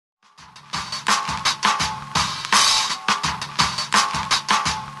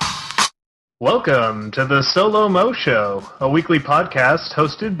Welcome to the Solo Mo Show, a weekly podcast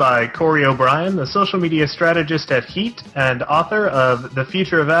hosted by Corey O'Brien, the social media strategist at Heat and author of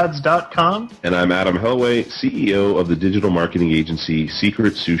thefutureofads.com. And I'm Adam Helway, CEO of the digital marketing agency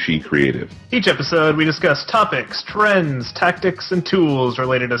Secret Sushi Creative. Each episode, we discuss topics, trends, tactics, and tools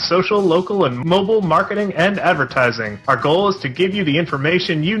related to social, local, and mobile marketing and advertising. Our goal is to give you the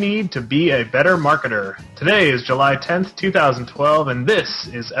information you need to be a better marketer. Today is July 10th, 2012, and this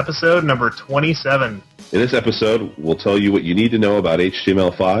is episode number 27. In this episode, we'll tell you what you need to know about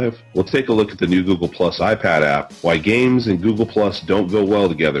HTML5. We'll take a look at the new Google Plus iPad app, why games and Google Plus don't go well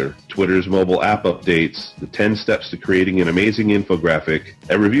together, Twitter's mobile app updates, the 10 steps to creating an amazing infographic,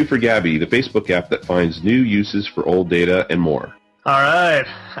 a review for Gabby, the Facebook app that finds new uses for old data, and more. All right.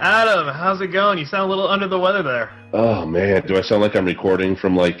 Adam, how's it going? You sound a little under the weather there. Oh, man. Do I sound like I'm recording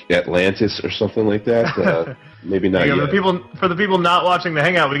from, Atlantis or something like that? Maybe not yet. For the people not watching the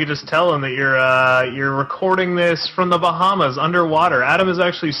Hangout, we could just tell them that you're recording this from the Bahamas underwater. Adam is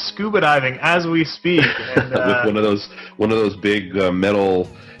actually scuba diving as we speak. And, with one of those big metal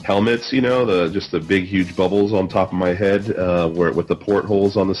helmets, just the big, huge bubbles on top of my head with the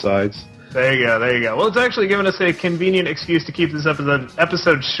portholes on the sides. There you go. Well, it's actually given us a convenient excuse to keep this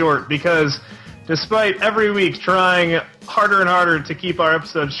episode short because despite every week trying harder and harder to keep our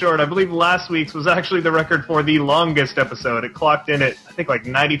episodes short, I believe last week's was actually the record for the longest episode. It clocked in at, I think,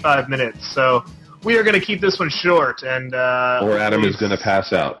 95 minutes. So we are going to keep this one short. Or Adam is going to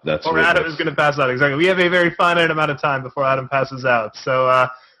pass out. Is going to pass out, exactly. We have a very finite amount of time before Adam passes out. So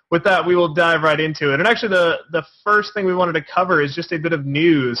with that, we will dive right into it. And actually, the first thing we wanted to cover is just a bit of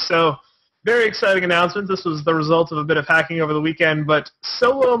news. So very exciting announcement. This was the result of a bit of hacking over the weekend, but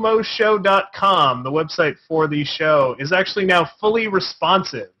solomoshow.com, the website for the show, is actually now fully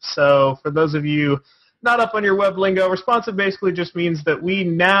responsive. So for those of you not up on your web lingo, responsive basically just means that we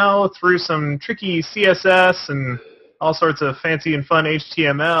now, through some tricky CSS and all sorts of fancy and fun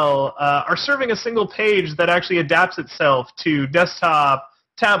HTML, are serving a single page that actually adapts itself to desktop,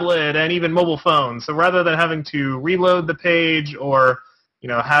 tablet, and even mobile phones. So rather than having to reload the page or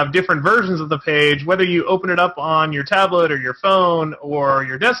have different versions of the page, whether you open it up on your tablet or your phone or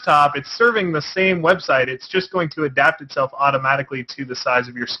your desktop, it's serving the same website. It's just going to adapt itself automatically to the size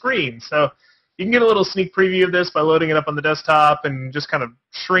of your screen. So you can get a little sneak preview of this by loading it up on the desktop and just kind of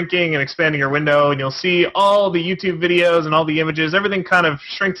shrinking and expanding your window, and you'll see all the YouTube videos and all the images. Everything kind of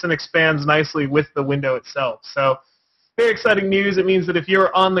shrinks and expands nicely with the window itself. So very exciting news. It means that if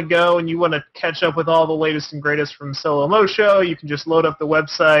you're on the go and you want to catch up with all the latest and greatest from Solo Mo Show, you can just load up the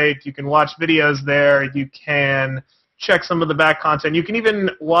website. You can watch videos there. You can check some of the back content. You can even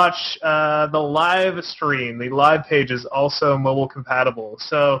watch the live stream. The live page is also mobile compatible.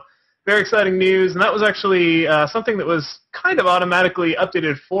 So very exciting news. And that was actually something that was kind of automatically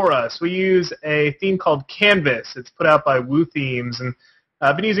updated for us. We use a theme called Canvas. It's put out by Woo Themes, and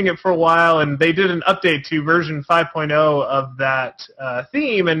I've been using it for a while, and they did an update to version 5.0 of that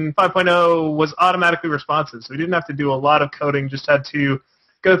theme, and 5.0 was automatically responsive, so we didn't have to do a lot of coding, just had to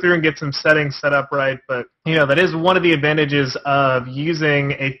go through and get some settings set up right. But, that is one of the advantages of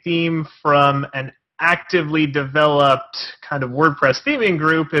using a theme from an actively developed kind of WordPress theming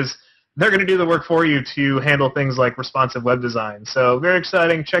group is they're going to do the work for you to handle things like responsive web design. So very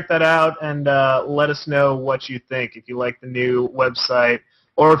exciting. Check that out and let us know what you think. If you like the new website,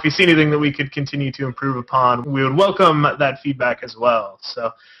 or if you see anything that we could continue to improve upon, we would welcome that feedback as well.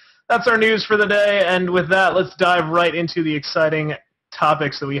 So that's our news for the day. And with that, let's dive right into the exciting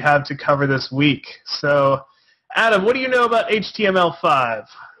topics that we have to cover this week. So, Adam, what do you know about HTML5?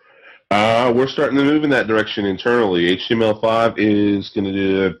 We're starting to move in that direction internally. HTML5 is going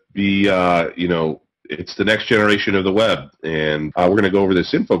to be, it's the next generation of the web. And we're going to go over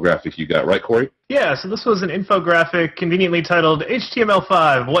this infographic you got, right, Corey? Yeah, so this was an infographic conveniently titled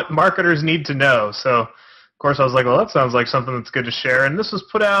HTML5, What Marketers Need to Know. So, of course, I was like, well, that sounds like something that's good to share. And this was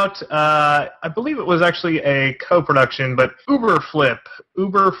put out, I believe it was actually a co-production, but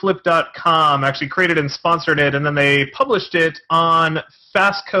Uberflip.com actually created and sponsored it, and then they published it on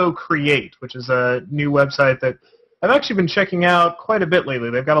Fastco Create, which is a new website that I've actually been checking out quite a bit lately.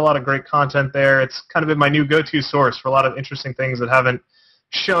 They've got a lot of great content there. It's kind of been my new go-to source for a lot of interesting things that haven't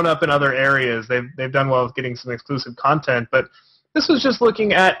shown up in other areas. They've done well with getting some exclusive content, but this was just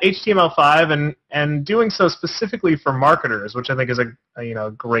looking at HTML5 and doing so specifically for marketers, which I think is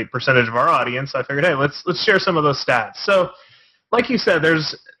a great percentage of our audience. So I figured, hey, let's share some of those stats. So, like you said,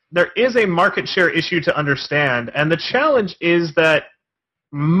 there is a market share issue to understand, and the challenge is that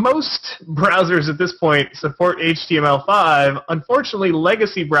most browsers at this point support HTML5. Unfortunately,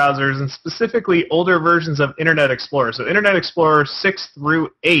 legacy browsers, and specifically older versions of Internet Explorer, so Internet Explorer 6 through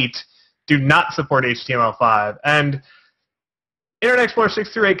 8, do not support HTML5. And Internet Explorer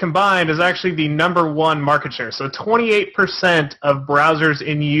 6 through 8 combined is actually the #1 market share. So 28% of browsers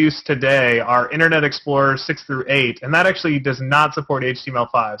in use today are Internet Explorer 6 through 8, and that actually does not support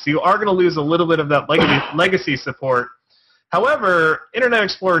HTML5. So you are going to lose a little bit of that legacy support. However, Internet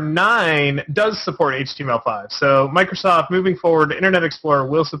Explorer 9 does support HTML5. So Microsoft, moving forward, Internet Explorer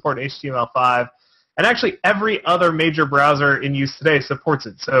will support HTML5. And actually, every other major browser in use today supports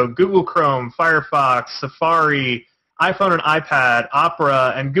it. So Google Chrome, Firefox, Safari, iPhone and iPad,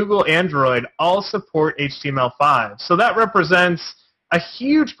 Opera, and Google Android all support HTML5. So that represents a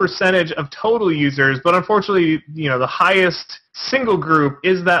huge percentage of total users, but unfortunately, the highest single group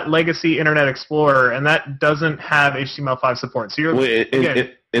is that legacy Internet Explorer, and that doesn't have HTML5 support. So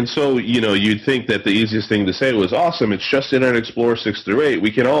and so, you'd think that the easiest thing to say was, awesome, it's just Internet Explorer 6 through 8.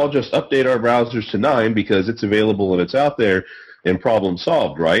 We can all just update our browsers to 9 because it's available and it's out there, and problem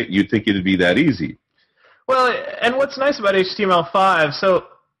solved, right? You'd think it'd be that easy. Well, and what's nice about HTML5, so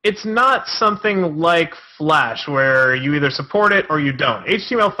it's not something like Flash where you either support it or you don't.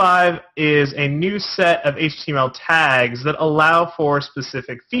 HTML5 is a new set of HTML tags that allow for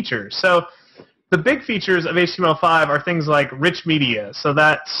specific features. So the big features of HTML5 are things like rich media. So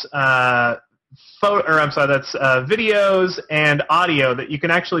that's videos and audio that you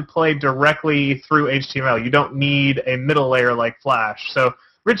can actually play directly through HTML. You don't need a middle layer like Flash. So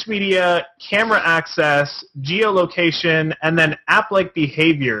rich media, camera access, geolocation, and then app-like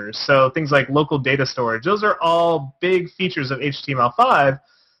behaviors, so things like local data storage. Those are all big features of HTML5.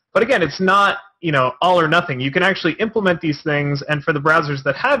 But again, it's not all or nothing. You can actually implement these things, and for the browsers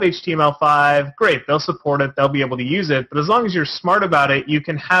that have HTML5, great, they'll support it, they'll be able to use it. But as long as you're smart about it, you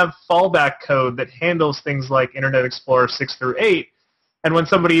can have fallback code that handles things like Internet Explorer 6 through 8. And when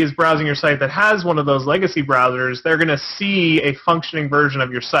somebody is browsing your site that has one of those legacy browsers, they're going to see a functioning version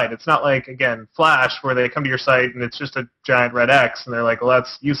of your site. It's not like, again, Flash, where they come to your site and it's just a giant red X, and they're like, well,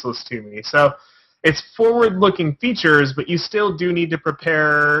 that's useless to me. So it's forward-looking features, but you still do need to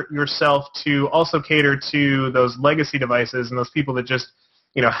prepare yourself to also cater to those legacy devices and those people that just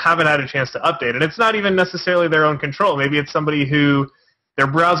haven't had a chance to update. And it's not even necessarily their own control. Maybe it's somebody who their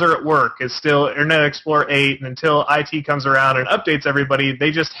browser at work is still Internet Explorer 8, and until IT comes around and updates everybody,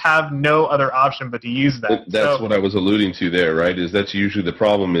 they just have no other option but to use that. That's what I was alluding to there, right? Is that's usually the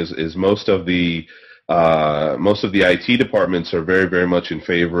problem. Is most of the IT departments are very, very much in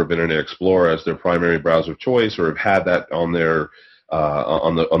favor of Internet Explorer as their primary browser of choice, or have had that on their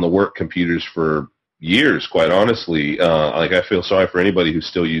on the work computers for years. Quite honestly, like I feel sorry for anybody who's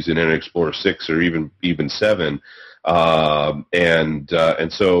still using Internet Explorer 6 or even 7.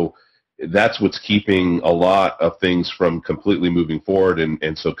 And so that's what's keeping a lot of things from completely moving forward.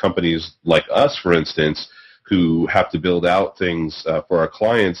 And so companies like us, for instance, who have to build out things for our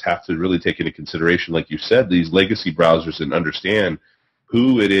clients have to really take into consideration, like you said, these legacy browsers and understand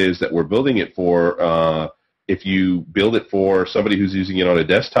who it is that we're building it for. If you build it for somebody who's using it on a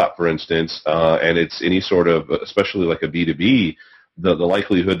desktop, for instance, and it's any sort of, especially like a B2B, the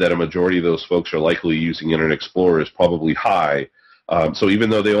likelihood that a majority of those folks are likely using Internet Explorer is probably high. So even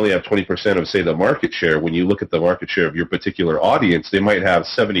though they only have 20% of, say, the market share, when you look at the market share of your particular audience, they might have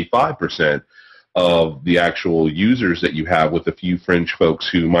 75% of the actual users that you have, with a few fringe folks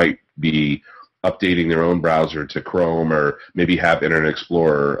who might be updating their own browser to Chrome or maybe have Internet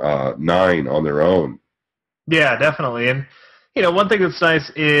Explorer 9 on their own. Yeah, definitely. And one thing that's nice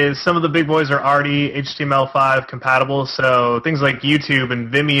is some of the big boys are already HTML5 compatible. So things like YouTube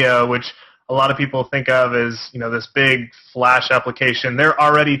and Vimeo, which a lot of people think of as this big Flash application, they're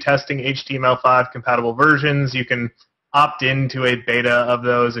already testing HTML5 compatible versions. You can opt into a beta of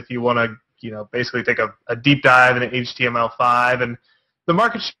those if you want to basically take a deep dive into HTML5, and the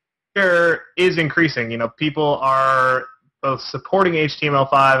market share is increasing. People are both supporting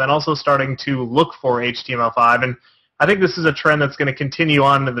HTML5 and also starting to look for HTML5, and I think this is a trend that's going to continue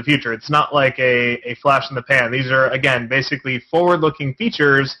on in the future. It's not like a flash in the pan. These are, again, basically forward-looking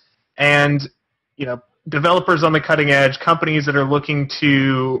features, and developers on the cutting edge, companies that are looking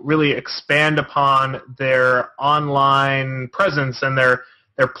to really expand upon their online presence and their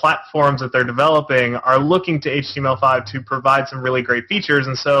platforms that they're developing are looking to HTML5 to provide some really great features.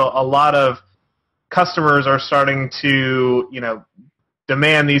 And so a lot of customers are starting to,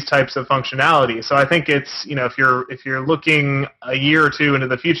 demand these types of functionality. So I think it's, if you're looking a year or two into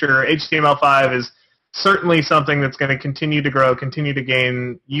the future, HTML5 is certainly something that's going to continue to grow, continue to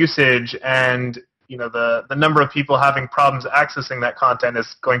gain usage, and the number of people having problems accessing that content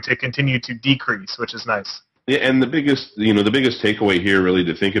is going to continue to decrease, which is nice. Yeah, and the biggest takeaway here really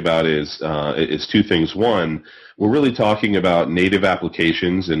to think about is two things. One, we're really talking about native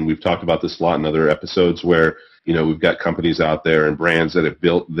applications, and we've talked about this a lot in other episodes where, we've got companies out there and brands that have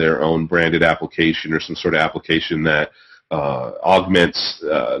built their own branded application or some sort of application that augments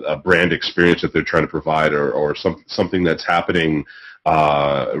a brand experience that they're trying to provide, or something that's happening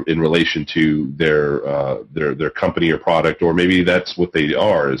in relation to their company or product, or maybe that's what they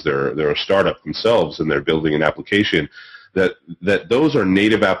are, is they're a startup themselves and they're building an application. That those are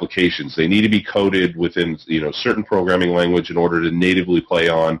native applications. They need to be coded within certain programming language in order to natively play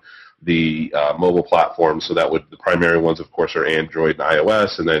on the mobile platform. So the primary ones, of course, are Android and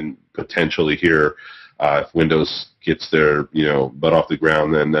iOS, and then potentially here, if Windows gets their butt off the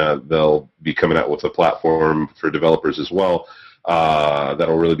ground, then they'll be coming out with a platform for developers as well.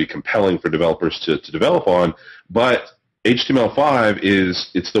 That'll really be compelling for developers to develop on. But HTML5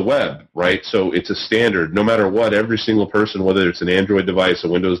 it's the web, right? So it's a standard. No matter what, every single person, whether it's an Android device, a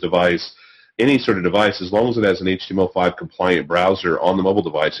Windows device, any sort of device, as long as it has an HTML5 compliant browser on the mobile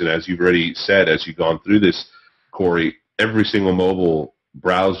device, and as you've already said, as you've gone through this, Corey, every single mobile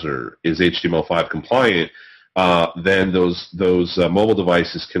browser is HTML5 compliant, then those mobile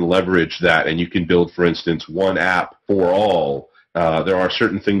devices can leverage that, and you can build, for instance, one app for all. There are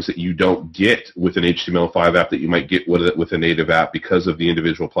certain things that you don't get with an HTML5 app that you might get with a native app because of the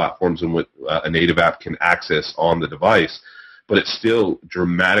individual platforms and what a native app can access on the device. But it still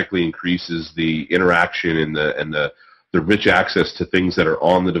dramatically increases the interaction and the rich access to things that are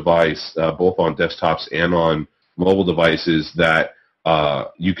on the device, both on desktops and on mobile devices that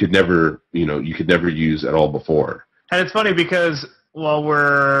you could never use at all before. And it's funny because while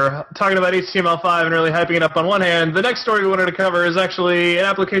we're talking about HTML5 and really hyping it up on one hand, the next story we wanted to cover is actually an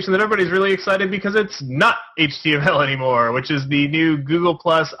application that everybody's really excited because it's not HTML anymore, which is the new Google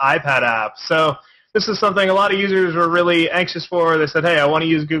Plus iPad app. So this is something a lot of users were really anxious for. They said, hey, I want to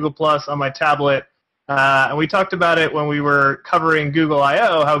use Google Plus on my tablet. And we talked about it when we were covering Google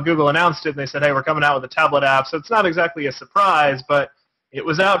I/O, how Google announced it, and they said, hey, we're coming out with a tablet app. So it's not exactly a surprise, but it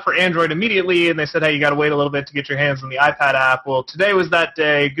was out for Android immediately, and they said, hey, you got to wait a little bit to get your hands on the iPad app. Well, today was that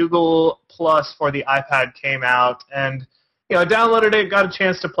day. Google Plus for the iPad came out, and I downloaded it, got a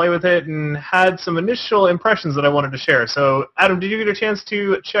chance to play with it, and had some initial impressions that I wanted to share. So, Adam, did you get a chance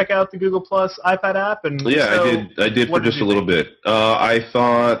to check out the Google Plus iPad app? And yeah, so, I did for just a little bit. I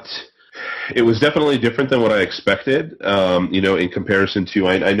thought it was definitely different than what I expected. In comparison to,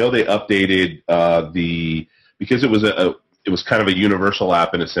 I know they updated because it was kind of a universal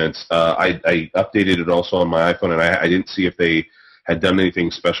app in a sense. I updated it also on my iPhone, and I didn't see if they had done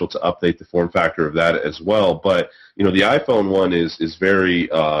anything special to update the form factor of that as well. But the iPhone one is very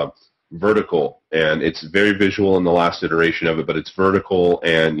vertical, and it's very visual in the last iteration of it, but it's vertical,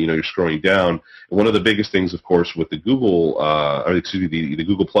 and you're scrolling down. And one of the biggest things, of course, with the the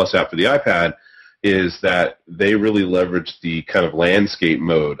Google Plus app for the iPad is that they really leverage the kind of landscape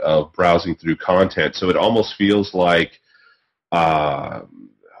mode of browsing through content. So it almost feels like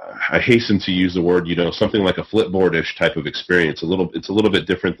I hasten to use the word, something like a Flipboard-ish type of experience. It's a little bit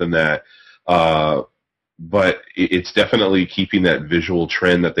different than that, but it's definitely keeping that visual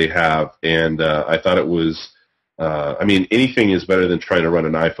trend that they have. And I thought it was, anything is better than trying to run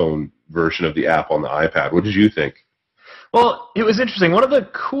an iPhone version of the app on the iPad. What did you think? Well, it was interesting. One of the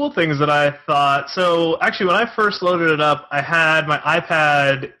cool things that I thought, so actually when I first loaded it up, I had my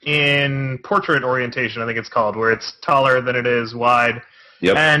iPad in portrait orientation, I think it's called, where it's taller than it is wide.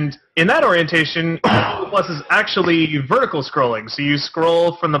 Yep. And in that orientation, Google Plus is actually vertical scrolling. So you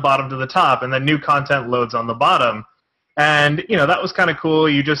scroll from the bottom to the top, and then new content loads on the bottom. And, that was kind of cool.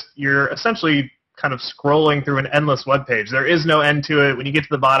 You're essentially kind of scrolling through an endless web page. There is no end to it. When you get to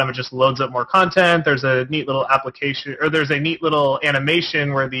the bottom, it just loads up more content. There's a neat little application, or there's a neat little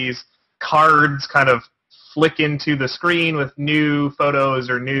animation where these cards kind of flick into the screen with new photos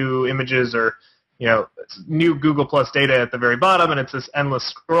or new images or new Google Plus data at the very bottom, and it's this endless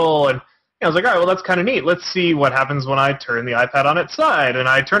scroll. And I was like, all right, well, that's kind of neat. Let's see what happens when I turn the iPad on its side. And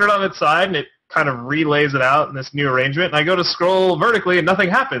I turn it on its side, and it kind of relays it out in this new arrangement. And I go to scroll vertically, and nothing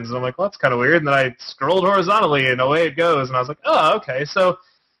happens. And I'm like, well, that's kind of weird. And then I scrolled horizontally, and away it goes. And I was like, oh, okay. So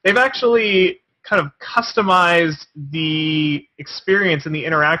they've actually kind of customized the experience and the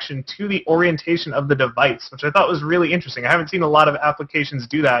interaction to the orientation of the device, which I thought was really interesting. I haven't seen a lot of applications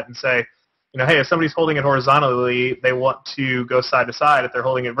do that and say, hey, if somebody's holding it horizontally, they want to go side to side. If they're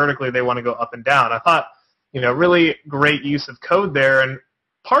holding it vertically, they want to go up and down. I thought, really great use of code there. And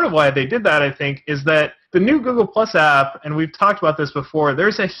part of why they did that, I think, is that the new Google Plus app, and we've talked about this before,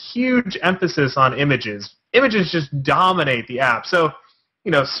 there's a huge emphasis on images. Images just dominate the app. So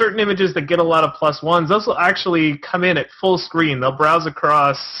certain images that get a lot of +1s, those will actually come in at full screen. They'll browse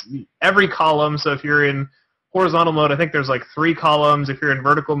across every column. So if you're in horizontal mode, I think there's like 3 columns. If you're in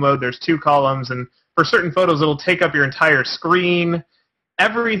vertical mode, there's 2 columns. And for certain photos, it'll take up your entire screen.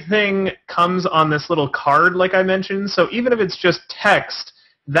 Everything comes on this little card, like I mentioned. So even if it's just text,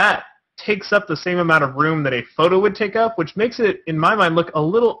 that takes up the same amount of room that a photo would take up, which makes it, in my mind, look a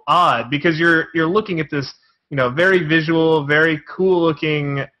little odd because you're looking at this, very visual, very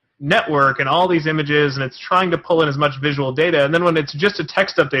cool-looking network and all these images, and it's trying to pull in as much visual data. And then when it's just a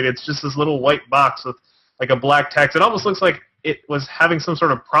text update, it's just this little white box with like a black text. It almost looks like it was having some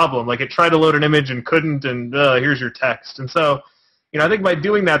sort of problem. Like it tried to load an image and couldn't, and here's your text. And so, I think by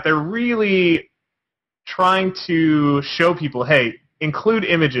doing that, they're really trying to show people, hey, include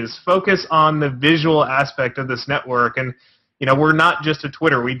images, focus on the visual aspect of this network. And, we're not just a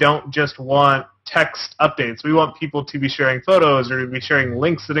Twitter. We don't just want text updates. We want people to be sharing photos or to be sharing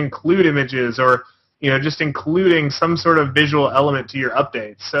links that include images or, just including some sort of visual element to your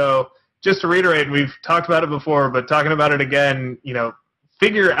updates. So just to reiterate, we've talked about it before, but talking about it again,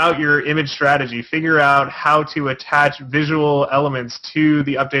 figure out your image strategy. Figure out how to attach visual elements to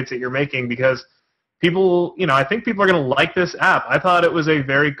the updates that you're making because people, I think people are going to like this app. I thought it was a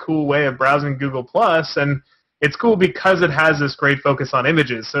very cool way of browsing Google+, and it's cool because it has this great focus on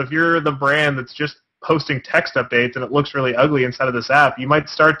images. So if you're the brand that's just posting text updates and it looks really ugly inside of this app, you might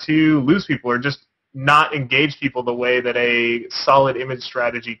start to lose people or just not engage people the way that a solid image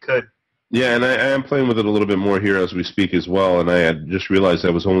strategy could. Yeah, and I am playing with it a little bit more here as we speak as well, and I had just realized I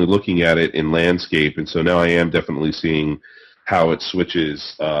was only looking at it in landscape, and so now I am definitely seeing how it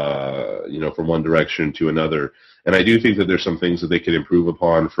switches, from one direction to another. And I do think that there's some things that they could improve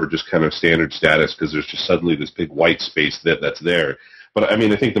upon for just kind of standard status because there's just suddenly this big white space that's there. But, I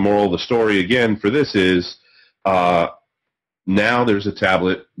think the moral of the story, again, for this is now there's a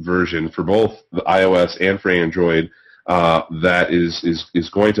tablet version for both the iOS and for Android that is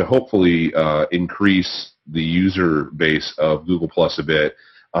going to hopefully increase the user base of Google Plus a bit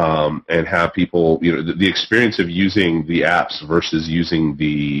and have people, the experience of using the apps versus using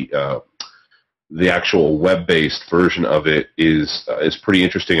the actual web-based version of it is pretty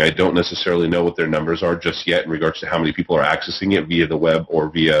interesting. I don't necessarily know what their numbers are just yet in regards to how many people are accessing it via the web or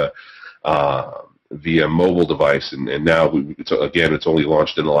via mobile device. And now, it's only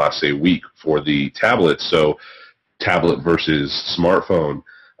launched in the last, say, week for the tablet, so tablet versus smartphone.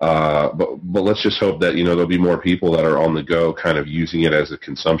 But let's just hope that, there'll be more people that are on the go kind of using it as a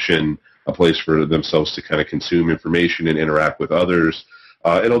consumption, a place for themselves to kind of consume information and interact with others.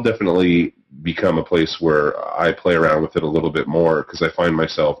 It'll definitely become a place where I play around with it a little bit more because I find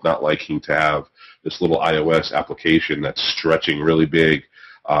myself not liking to have this little iOS application that's stretching really big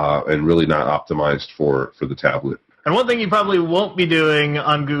and really not optimized for the tablet. And one thing you probably won't be doing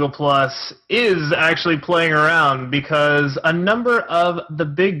on Google Plus is actually playing around because a number of the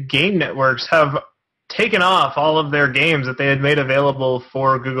big game networks have taken off all of their games that they had made available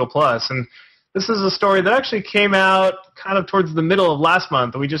for Google Plus. And this is a story that actually came out kind of towards the middle of last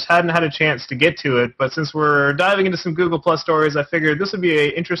month. We just hadn't had a chance to get to it. But since we're diving into some Google Plus stories, I figured this would be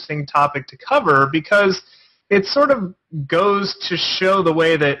an interesting topic to cover because it sort of goes to show the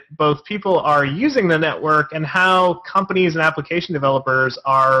way that both people are using the network and how companies and application developers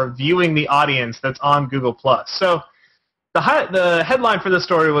are viewing the audience that's on Google+. So the headline for this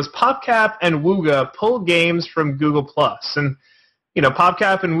story was PopCap and Wooga pull games from Google+. And,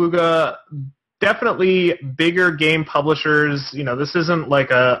 PopCap and Wooga, definitely bigger game publishers. This isn't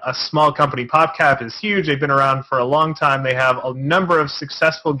like a small company. PopCap is huge. They've been around for a long time. They have a number of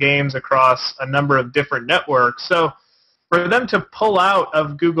successful games across a number of different networks. So for them to pull out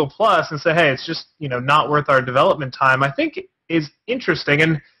of Google Plus and say, hey, it's just, not worth our development time, I think is interesting.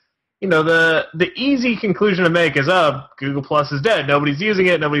 And, the easy conclusion to make is, Google Plus is dead. Nobody's using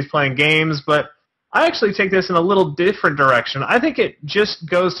it. Nobody's playing games. But I actually take this in a little different direction. I think it just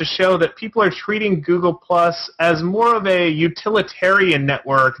goes to show that people are treating Google Plus as more of a utilitarian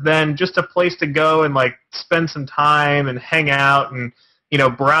network than just a place to go and spend some time and hang out and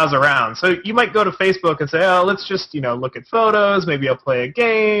browse around. So you might go to Facebook and say, let's just look at photos. Maybe I'll play a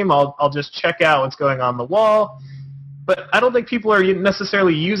game. I'll just check out what's going on the wall. But I don't think people are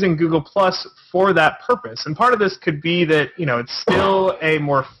necessarily using Google Plus for that purpose. And part of this could be that it's still a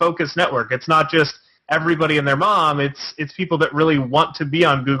more focused network. It's not just everybody and their mom. It's people that really want to be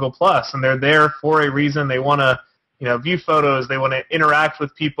on Google Plus, and they're there for a reason. They want to view photos. They want to interact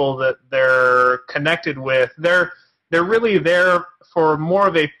with people that they're connected with. They're really there for more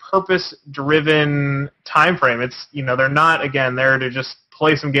of a purpose-driven time frame. It's they're not, again, there to just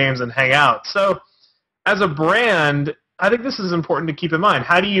play some games and hang out. So as a brand, I think this is important to keep in mind.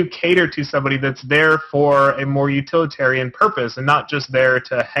 How do you cater to somebody that's there for a more utilitarian purpose and not just there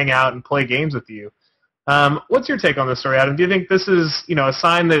to hang out and play games with you? What's your take on this story, Adam? Do you think this is, a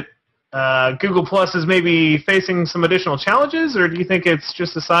sign that Google Plus is maybe facing some additional challenges, or do you think it's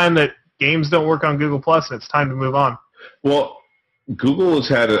just a sign that games don't work on Google Plus and it's time to move on? Well, Google has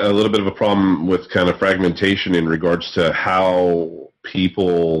had a little bit of a problem with kind of fragmentation in regards to how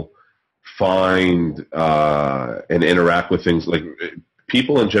people find and interact with things. Like,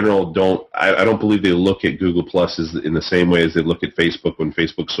 people in general I don't believe they look at Google Plus in the same way as they look at Facebook. When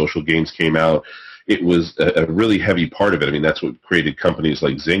Facebook social games came out, it was a really heavy part of it. I mean, that's what created companies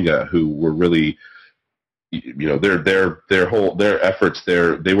like Zynga, who were really, their efforts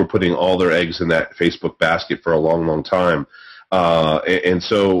there, they were putting all their eggs in that Facebook basket for a long, long time. And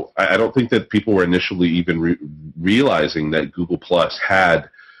so I don't think that people were initially even realizing that Google Plus had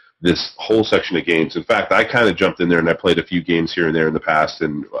this whole section of games. In fact, I kind of jumped in there and I played a few games here and there in the past,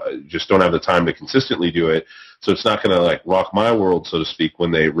 and just don't have the time to consistently do it. So it's not going to like rock my world, so to speak,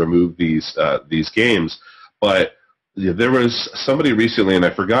 when they remove these games. But there was somebody recently, and I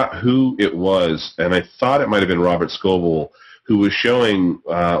forgot who it was, and I thought it might have been Robert Scoble, who was showing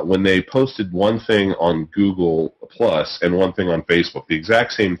when they posted one thing on Google Plus and one thing on Facebook, the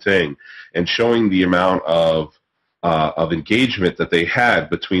exact same thing, and showing the amount of engagement that they had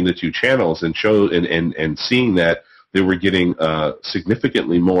between the two channels, and seeing that they were getting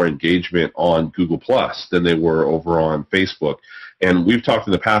significantly more engagement on Google Plus than they were over on Facebook. And we've talked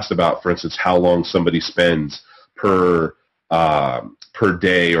in the past about, for instance, how long somebody spends per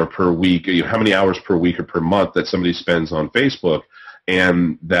day or per week, how many hours per week or per month that somebody spends on Facebook,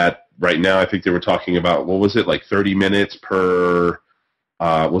 and that right now I think they were talking about, what was it, like 30 minutes per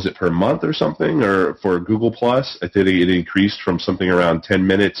was it per month or something, or for Google Plus? I think it increased from something around 10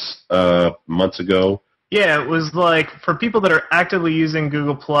 minutes months ago. Yeah, it was like, for people that are actively using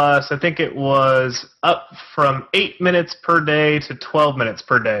Google Plus, I think it was up from 8 minutes per day to 12 minutes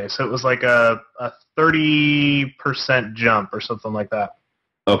per day. So it was like a 30% jump or something like that.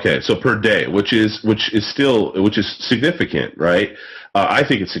 Okay, so per day, which is significant, right? I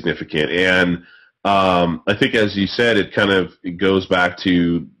think it's significant, and I think, as you said, it goes back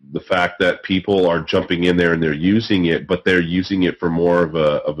to the fact that people are jumping in there and they're using it, but they're using it for more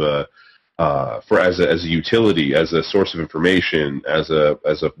as a utility, as a source of information, as a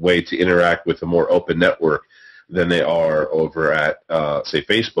way to interact with a more open network than they are over at say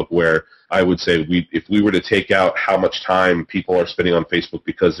Facebook, where I would say if we were to take out how much time people are spending on Facebook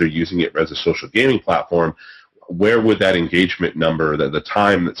because they're using it as a social gaming platform, where would that engagement number, the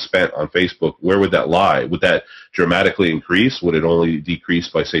time that's spent on Facebook, where would that lie? Would that dramatically increase? Would it only decrease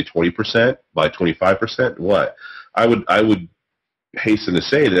by, say, 20%, by 25%? What? I would hasten to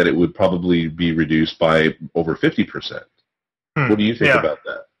say that it would probably be reduced by over 50%. What do you think about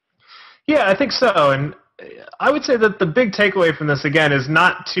that? Yeah, I think so. And I would say that the big takeaway from this, again, is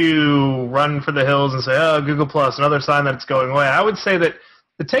not to run for the hills and say, oh, Google Plus, another sign that it's going away. I would say that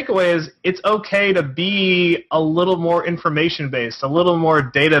the takeaway is it's okay to be a little more information-based, a little more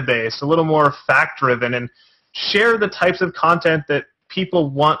data-based, a little more fact-driven, and share the types of content that people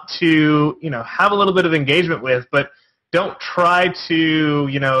want to, have a little bit of engagement with, but don't try to,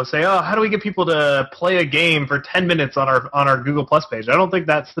 say, oh, how do we get people to play a game for 10 minutes on our Google Plus page? I don't think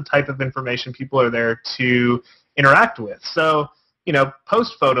that's the type of information people are there to interact with. So,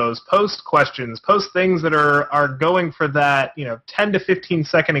 post photos, post questions, post things that are going for that, 10 to 15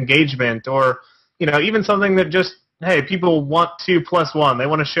 second engagement, or, even something that just, hey, people want 2+1. They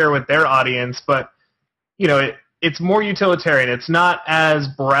want to share with their audience, but, it's more utilitarian. It's not as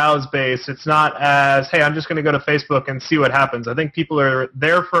browse-based. It's not as, hey, I'm just going to go to Facebook and see what happens. I think people are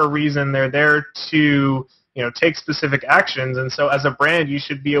there for a reason. They're there to, take specific actions. And so as a brand, you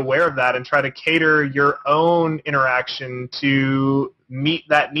should be aware of that and try to cater your own interaction to meet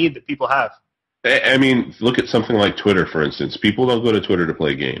that need that people have. I mean, look at something like Twitter, for instance. People don't go to Twitter to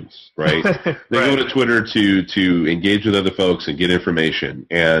play games, right? They go to Twitter to engage with other folks and get information.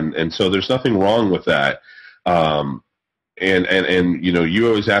 And so there's nothing wrong with that. And you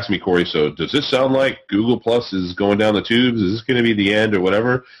always ask me, Corey, so does this sound like Google Plus is going down the tubes? Is this going to be the end or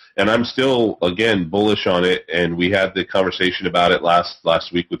whatever? And I'm still, again, bullish on it. And we had the conversation about it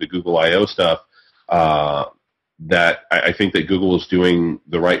last week with the Google I/O stuff, that I think that Google is doing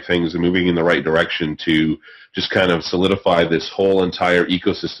the right things and moving in the right direction to just kind of solidify this whole entire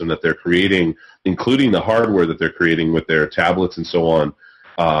ecosystem that they're creating, including the hardware that they're creating with their tablets and so on,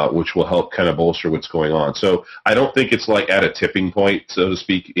 which will help kind of bolster what's going on. So I don't think it's like at a tipping point, so to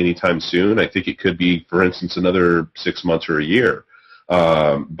speak, anytime soon. I think it could be, for instance, another 6 months or a year.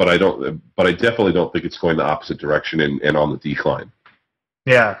 But I definitely don't think it's going the opposite direction and on the decline.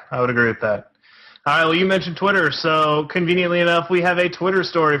 Yeah, I would agree with that. All right, well, you mentioned Twitter, so conveniently enough, we have a Twitter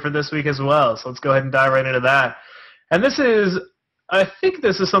story for this week as well. So let's go ahead and dive right into that. And I think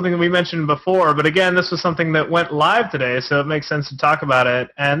this is something that we mentioned before, but again, this was something that went live today, so it makes sense to talk about it.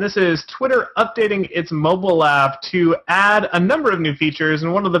 And this is Twitter updating its mobile app to add a number of new features,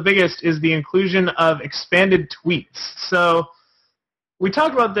 and one of the biggest is the inclusion of expanded tweets. So we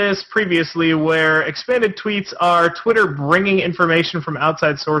talked about this previously, where expanded tweets are Twitter bringing information from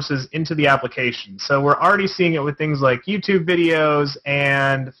outside sources into the application. So we're already seeing it with things like YouTube videos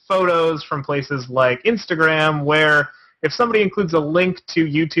and photos from places like Instagram, where if somebody includes a link to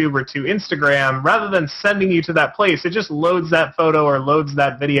YouTube or to Instagram, rather than sending you to that place, it just loads that photo or loads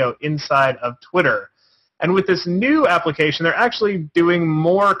that video inside of Twitter. And with this new application, they're actually doing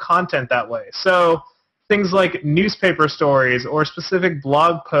more content that way. So things like newspaper stories or specific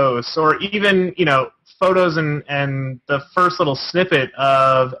blog posts, or even, photos and the first little snippet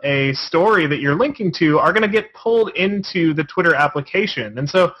of a story that you're linking to are going to get pulled into the Twitter application. And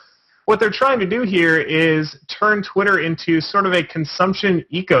so what they're trying to do here is turn Twitter into sort of a consumption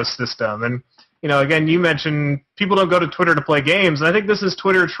ecosystem. And, again, you mentioned people don't go to Twitter to play games. And I think this is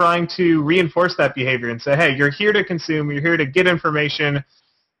Twitter trying to reinforce that behavior and say, hey, you're here to consume, you're here to get information.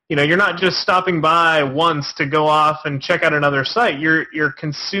 You're not just stopping by once to go off and check out another site. You're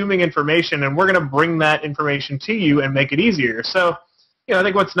consuming information, and we're going to bring that information to you and make it easier. So, I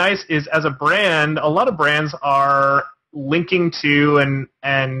think what's nice is, as a brand, a lot of brands are linking to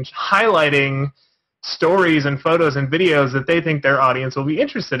and highlighting stories and photos and videos that they think their audience will be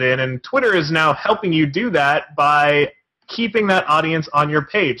interested in. And Twitter is now helping you do that by keeping that audience on your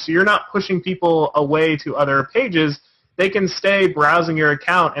page. So you're not pushing people away to other pages. They can stay browsing your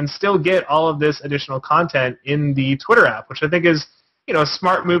account and still get all of this additional content in the Twitter app, which I think is, a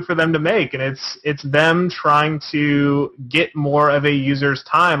smart move for them to make. And it's them trying to get more of a user's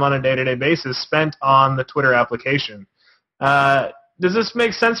time on a day-to-day basis spent on the Twitter application. Does this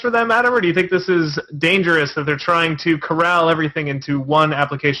make sense for them, Adam, or do you think this is dangerous that they're trying to corral everything into one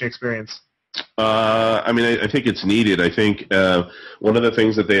application experience? I think it's needed. I think one of the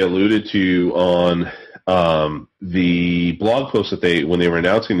things that they alluded to on the blog post when they were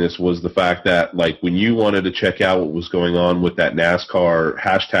announcing this was the fact that, like, when you wanted to check out what was going on with that NASCAR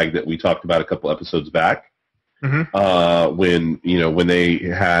hashtag that we talked about a couple episodes back, when they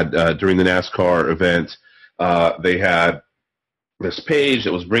had during the NASCAR event, they had this page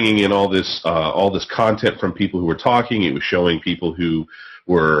that was bringing in all this content from people who were talking. It was showing people who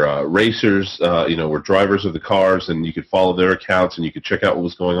were racers, were drivers of the cars, and you could follow their accounts and you could check out what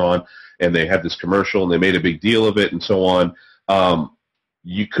was going on. And they had this commercial, and they made a big deal of it, and so on.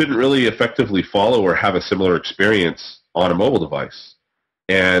 You couldn't really effectively follow or have a similar experience on a mobile device,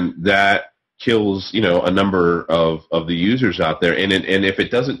 and that kills, a number of the users out there. And if it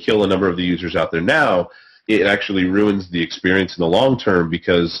doesn't kill a number of the users out there now, it actually ruins the experience in the long term,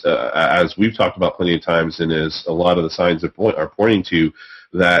 because as we've talked about plenty of times, and as a lot of the signs are pointing to,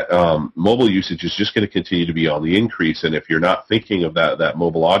 that mobile usage is just going to continue to be on the increase. And if you're not thinking of that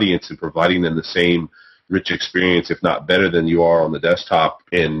mobile audience and providing them the same rich experience, if not better than you are on the desktop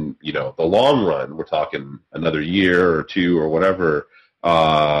in, the long run, we're talking another year or two or whatever,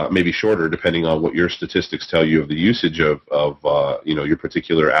 maybe shorter, depending on what your statistics tell you of the usage of your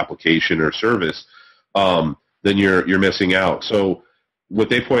particular application or service, then you're missing out. So what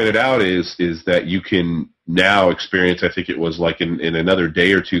they pointed out is that you can now experience, I think it was like in another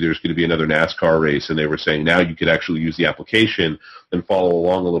day or two, there's going to be another NASCAR race, and they were saying now you could actually use the application and follow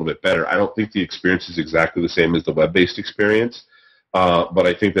along a little bit better. I don't think the experience is exactly the same as the web-based experience, but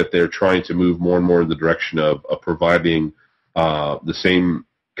I think that they're trying to move more and more in the direction of providing the same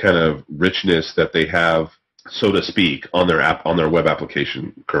kind of richness that they have, so to speak, on their web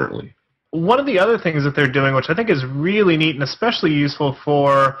application currently. One of the other things that they're doing, which I think is really neat and especially useful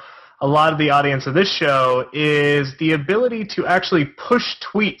for a lot of the audience of this show, is the ability to actually push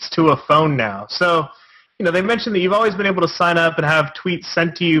tweets to a phone now. So, they mentioned that you've always been able to sign up and have tweets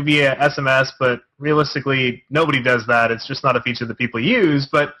sent to you via SMS, but realistically, nobody does that. It's just not a feature that people use.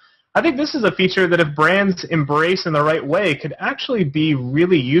 But I think this is a feature that if brands embrace in the right way could actually be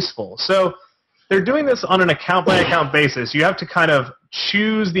really useful. So they're doing this on an account-by-account basis. You have to kind of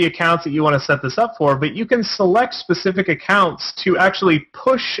choose the accounts that you want to set this up for, but you can select specific accounts to actually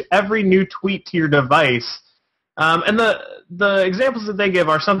push every new tweet to your device. And the examples that they give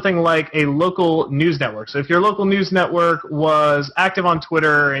are something like a local news network. So if your local news network was active on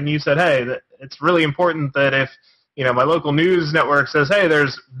Twitter and you said, hey, it's really important that if my local news network says, hey,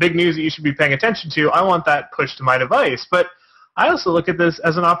 there's big news that you should be paying attention to, I want that pushed to my device. But I also look at this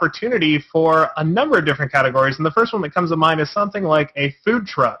as an opportunity for a number of different categories. And the first one that comes to mind is something like a food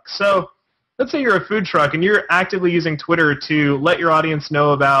truck. So let's say you're a food truck and you're actively using Twitter to let your audience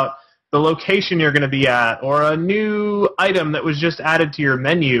know about the location you're going to be at or a new item that was just added to your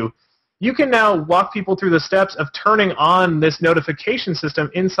menu. You can now walk people through the steps of turning on this notification system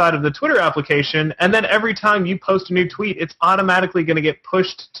inside of the Twitter application, and then every time you post a new tweet, it's automatically going to get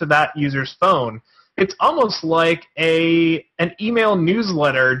pushed to that user's phone. It's almost like an email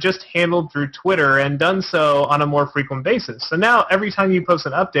newsletter just handled through Twitter and done so on a more frequent basis. So now every time you post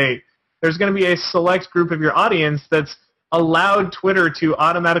an update, there's going to be a select group of your audience that's allowed Twitter to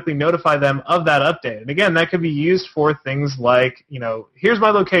automatically notify them of that update. And again, that could be used for things like, here's my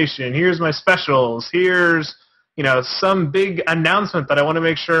location, here's my specials, here's, some big announcement that I want to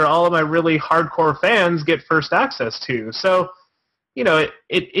make sure all of my really hardcore fans get first access to. So,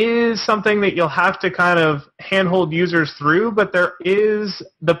 it is something that you'll have to kind of handhold users through, but there is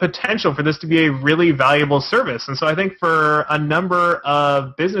the potential for this to be a really valuable service. And so I think for a number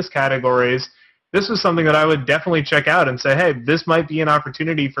of business categories, this was something that I would definitely check out and say, hey, this might be an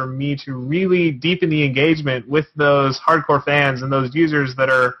opportunity for me to really deepen the engagement with those hardcore fans and those users that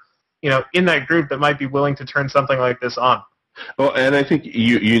are, in that group that might be willing to turn something like this on. Well, and I think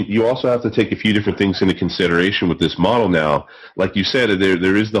you also have to take a few different things into consideration with this model now. Like you said,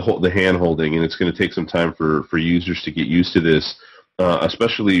 there is the hand-holding, and it's going to take some time for users to get used to this,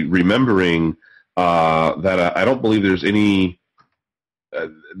 especially remembering that I don't believe there's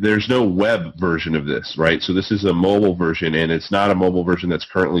no web version of this, right? So this is a mobile version, and it's not a mobile version that's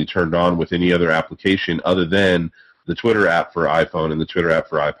currently turned on with any other application other than the Twitter app for iPhone and the Twitter app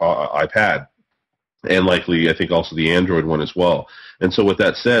for iPad. And likely, I think, also the Android one as well. And so with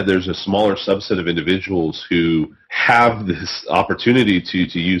that said, there's a smaller subset of individuals who have this opportunity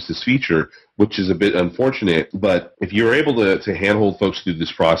to use this feature, which is a bit unfortunate. But if you're able to handhold folks through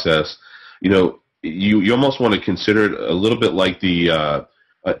this process, you almost want to consider it a little bit like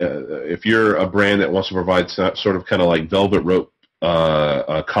if you're a brand that wants to provide sort of kind of like velvet rope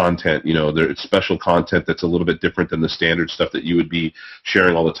content, there's special content that's a little bit different than the standard stuff that you would be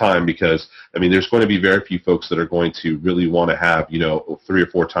sharing all the time, because there's going to be very few folks that are going to really want to have 3 or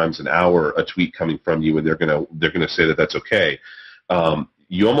 4 times an hour a tweet coming from you, and they're going to say that that's okay.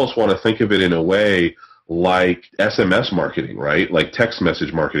 You almost want to think of it in a way like SMS marketing, right? Like text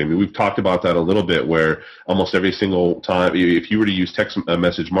message marketing. We've talked about that a little bit, where almost every single time, if you were to use text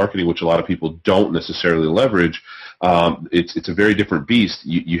message marketing, which a lot of people don't necessarily leverage, it's a very different beast.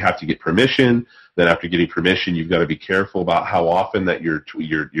 You have to get permission. Then after getting permission, you've got to be careful about how often that you're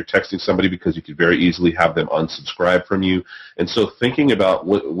texting somebody, because you could very easily have them unsubscribe from you. And so thinking about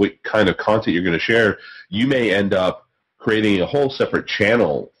what kind of content you're going to share, you may end up creating a whole separate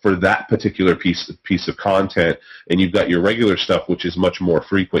channel for that particular piece of content, and you've got your regular stuff, which is much more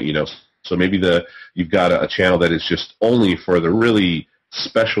frequent, So maybe you've got a channel that is just only for the really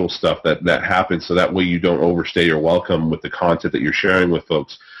special stuff that happens, so that way you don't overstay your welcome with the content that you're sharing with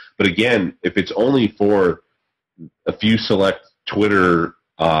folks. But again, if it's only for a few select Twitter,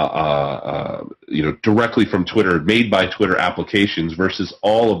 directly from Twitter, made by Twitter applications versus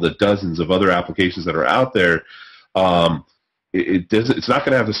all of the dozens of other applications that are out there, it's not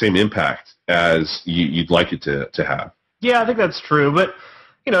going to have the same impact as you'd like it to have. Yeah, I think that's true. But,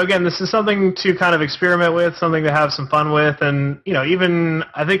 again, this is something to kind of experiment with, something to have some fun with. And, even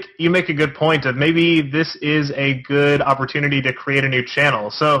I think you make a good point of maybe this is a good opportunity to create a new channel.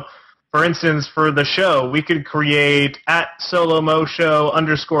 So, for instance, for the show, we could create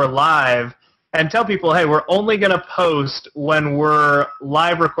 @SoloMoShow_live and tell people, hey, we're only going to post when we're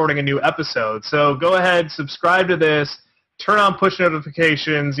live recording a new episode. So go ahead, subscribe to this, turn on push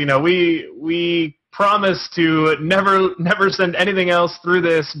notifications. We promise to never send anything else through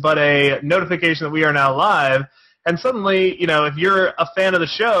this but a notification that we are now live. And suddenly, if you're a fan of the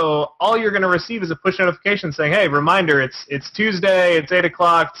show, all you're going to receive is a push notification saying, hey, reminder, it's Tuesday, it's 8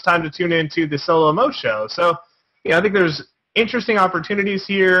 o'clock, it's time to tune into the Solo Mo Show. So, I think there's interesting opportunities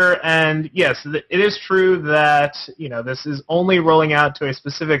here, and yes, it is true that this is only rolling out to a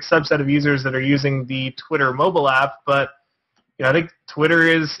specific subset of users that are using the Twitter mobile app, but I think Twitter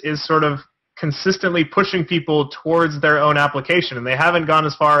is sort of consistently pushing people towards their own application, and they haven't gone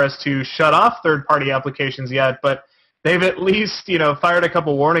as far as to shut off third-party applications yet, but they've at least fired a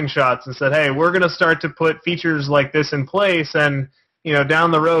couple warning shots and said, hey, we're going to start to put features like this in place, and down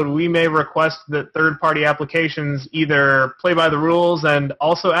the road, we may request that third-party applications either play by the rules and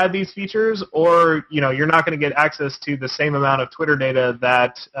also add these features, or you're not going to get access to the same amount of Twitter data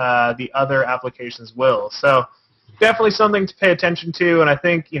that the other applications will. So, definitely something to pay attention to, and I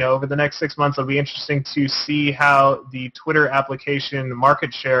think, over the next 6 months it'll be interesting to see how the Twitter application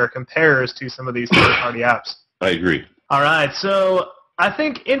market share compares to some of these third-party apps. I agree. All right, so I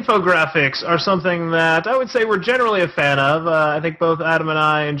think infographics are something that I would say we're generally a fan of. I think both Adam and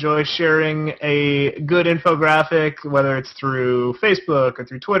I enjoy sharing a good infographic, whether it's through Facebook or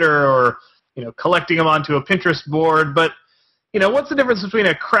through Twitter or, collecting them onto a Pinterest board. But, what's the difference between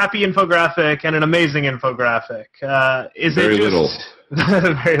a crappy infographic and an amazing infographic? Is Very it just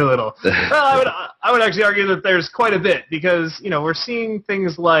little. Very little? Well, I would actually argue that there's quite a bit because, we're seeing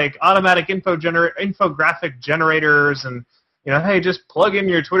things like automatic infographic generators and, hey, just plug in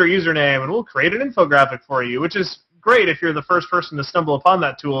your Twitter username and we'll create an infographic for you, which is great if you're the first person to stumble upon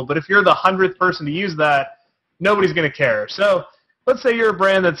that tool. But if you're the 100th person to use that, nobody's going to care. So let's say you're a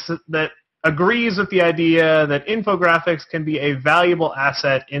brand that agrees with the idea that infographics can be a valuable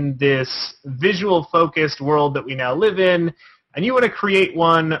asset in this visual-focused world that we now live in, and you want to create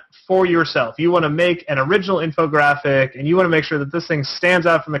one for yourself. You want to make an original infographic, and you want to make sure that this thing stands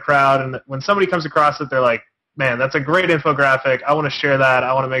out from the crowd, and that when somebody comes across it, they're like, man, that's a great infographic. I want to share that.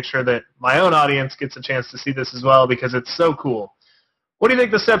 I want to make sure that my own audience gets a chance to see this as well because it's so cool. What do you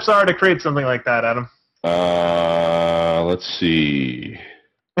think the steps are to create something like that, Adam? Let's see.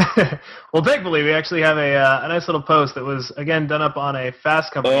 Well, thankfully, we actually have a nice little post that was, again, done up on a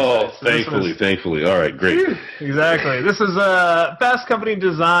Fast Company site. So thankfully. All right, great. Exactly. This is Fast Company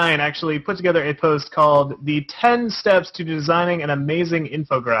Design actually put together a post called The 10 Steps to Designing an Amazing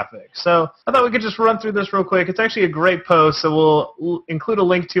Infographic. So I thought we could just run through this real quick. It's actually a great post, so we'll include a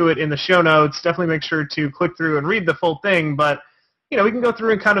link to it in the show notes. Definitely make sure to click through and read the full thing, but we can go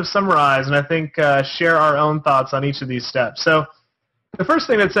through and kind of summarize and I think share our own thoughts on each of these steps. So the first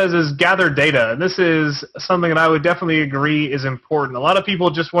thing it says is gather data. And this is something that I would definitely agree is important. A lot of people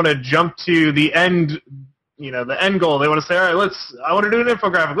just want to jump to the end, the end goal. They want to say, all right, I want to do an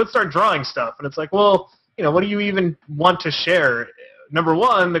infographic. Let's start drawing stuff. And it's like, well, what do you even want to share? Number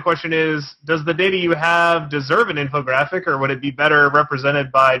one, the question is, does the data you have deserve an infographic, or would it be better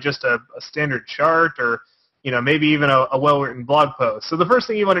represented by just a standard chart or, maybe even a well-written blog post? So the first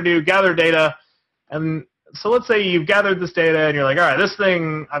thing you want to do, gather data. And so let's say you've gathered this data and you're like, all right, this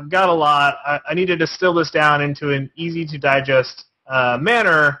thing, I've got a lot. I need to distill this down into an easy-to-digest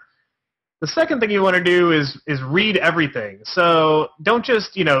manner. The second thing you want to do is read everything. So don't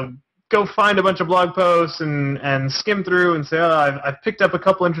just, go find a bunch of blog posts and skim through and say, oh, I've picked up a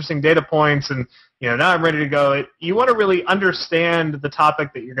couple interesting data points and, now I'm ready to go. You want to really understand the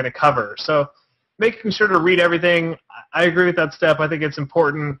topic that you're going to cover. So making sure to read everything, I agree with that step. I think it's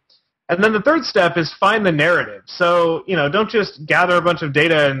important. And then the third step is find the narrative. So, don't just gather a bunch of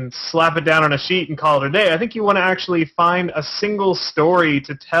data and slap it down on a sheet and call it a day. I think you want to actually find a single story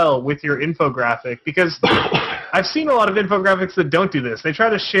to tell with your infographic because I've seen a lot of infographics that don't do this. They try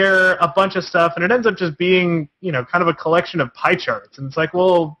to share a bunch of stuff and it ends up just being, kind of a collection of pie charts. And it's like,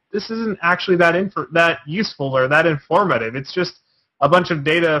 well, this isn't actually that useful or that informative. It's just a bunch of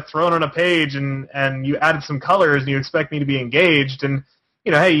data thrown on a page and you added some colors and you expect me to be engaged. And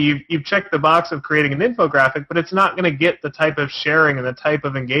hey, you've checked the box of creating an infographic, but it's not going to get the type of sharing and the type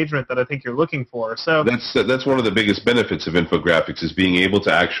of engagement that I think you're looking for. So that's one of the biggest benefits of infographics is being able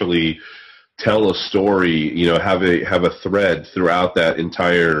to actually tell a story. Have a thread throughout that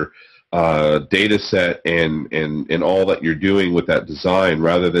entire data set and all that you're doing with that design,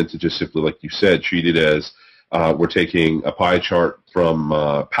 rather than to just simply, like you said, treat it as we're taking a pie chart from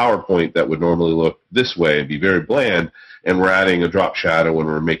PowerPoint that would normally look this way and be very bland, and we're adding a drop shadow and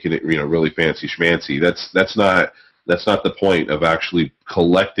we're making it really fancy schmancy. That's not the point of actually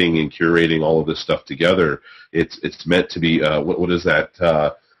collecting and curating all of this stuff together. It's meant to be what is that?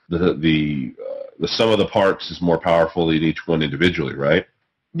 The sum of the parts is more powerful than each one individually, right?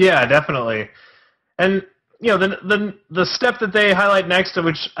 Yeah, definitely. And the step that they highlight next,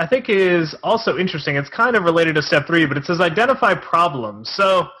 which I think is also interesting, it's kind of related to step 3, but it says identify problems.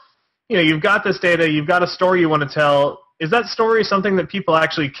 So, you've got this data, you've got a story you want to tell. Is that story something that people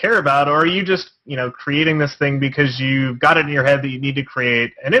actually care about, or are you just, creating this thing because you've got it in your head that you need to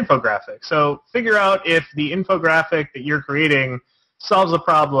create an infographic? So figure out if the infographic that you're creating solves a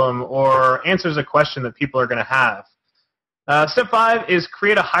problem or answers a question that people are going to have. Step 5 is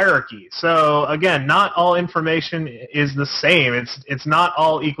create a hierarchy. So again, not all information is the same. It's not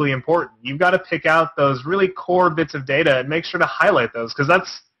all equally important. You've got to pick out those really core bits of data and make sure to highlight those, because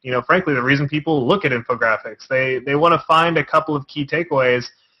that's, frankly, the reason people look at infographics. They want to find a couple of key takeaways,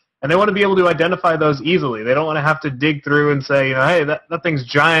 and they want to be able to identify those easily. They don't want to have to dig through and say, hey, that thing's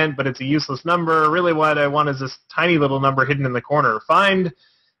giant, but it's a useless number. Really what I want is this tiny little number hidden in the corner. Find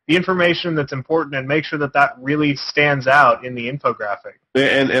the information that's important and make sure that that really stands out in the infographic.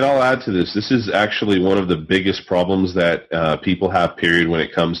 And I'll add to this. This is actually one of the biggest problems that people have, period, when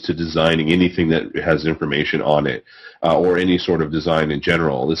it comes to designing anything that has information on it or any sort of design in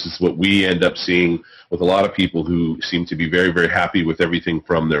general. This is what we end up seeing with a lot of people who seem to be very, very happy with everything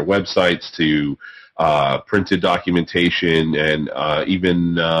from their websites to printed documentation and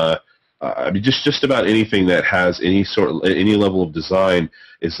even I mean, just about anything that has any level of design,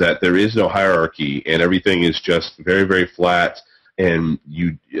 is that there is no hierarchy and everything is just very, very flat. And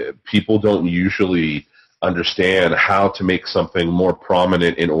people don't usually understand how to make something more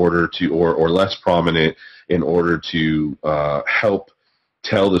prominent in order to, or less prominent in order to help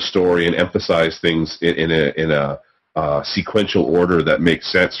tell the story and emphasize things in a sequential order that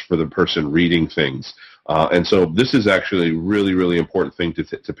makes sense for the person reading things. And so this is actually a really, really important thing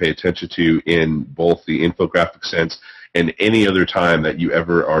to pay attention to in both the infographic sense and any other time that you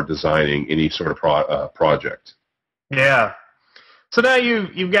ever are designing any sort of project. Yeah. So now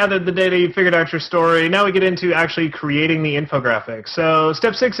you've gathered the data, you've figured out your story. Now we get into actually creating the infographic. So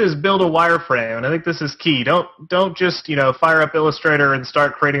step 6 is build a wireframe, and I think this is key. Don't just fire up Illustrator and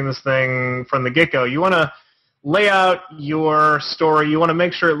start creating this thing from the get-go. You want to lay out your story. You want to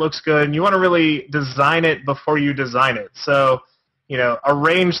make sure it looks good, and you want to really design it before you design it. So,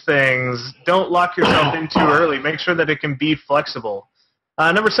 arrange things. Don't lock yourself in too early. Make sure that it can be flexible.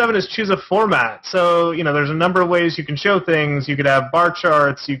 Number 7 is choose a format. So, there's a number of ways you can show things. You could have bar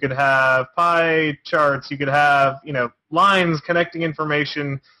charts. You could have pie charts. You could have, lines connecting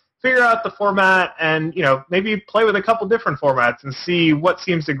information. Figure out the format and, maybe play with a couple different formats and see what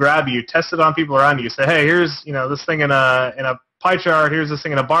seems to grab you. Test it on people around you. Say, hey, here's, this thing in a pie chart. Here's this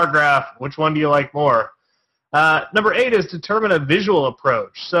thing in a bar graph. Which one do you like more? Number 8 is determine a visual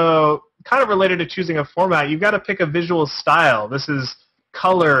approach. So kind of related to choosing a format, you've got to pick a visual style. This is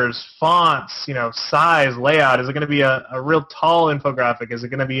colors, fonts, size, layout. Is it going to be a real tall infographic? Is it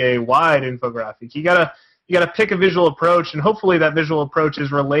going to be a wide infographic? You got to pick a visual approach, and hopefully that visual approach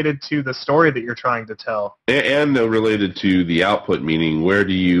is related to the story that you're trying to tell. And related to the output, meaning where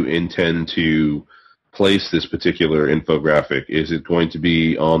do you intend to place this particular infographic? Is it going to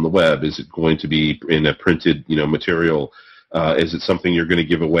be on the web? Is it going to be in a printed material? Is it something you're going to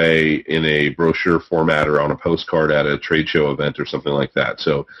give away in a brochure format or on a postcard at a trade show event or something like that?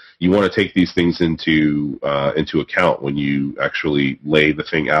 So you want to take these things into account when you actually lay the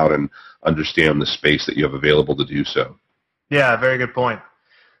thing out and understand the space that you have available to do so. Yeah, very good point.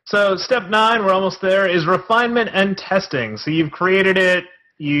 So step 9, we're almost there, is refinement and testing. So you've created it,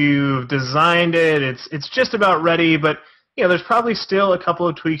 you've designed it, it's just about ready, but there's probably still a couple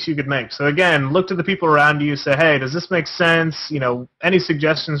of tweaks you could make. So again, look to the people around you, say, hey, does this make sense? Any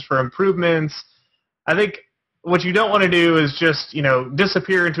suggestions for improvements? I think what you don't want to do is just,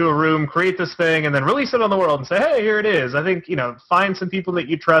 disappear into a room, create this thing, and then release it on the world and say, hey, here it is. I think, find some people that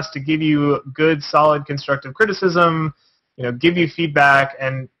you trust to give you good, solid, constructive criticism, give you feedback,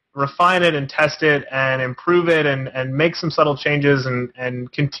 and refine it and test it and improve it and make some subtle changes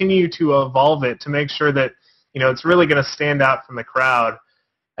and continue to evolve it to make sure that it's really going to stand out from the crowd.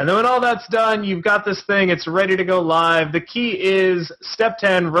 And then when all that's done, you've got this thing, it's ready to go live. The key is step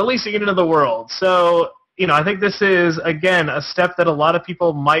 10, releasing it into the world. So, I think this is, again, a step that a lot of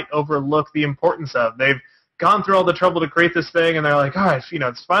people might overlook the importance of. They've gone through all the trouble to create this thing, and they're like, all right,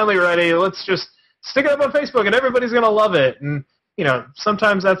 it's finally ready. Let's just stick it up on Facebook, and everybody's going to love it. And,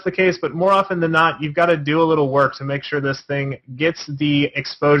 sometimes that's the case, but more often than not, you've got to do a little work to make sure this thing gets the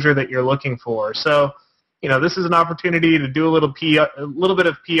exposure that you're looking for. So, this is an opportunity to do a little bit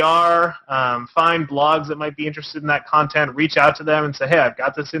of PR, find blogs that might be interested in that content, reach out to them and say, hey, I've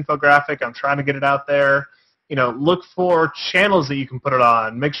got this infographic, I'm trying to get it out there. Look for channels that you can put it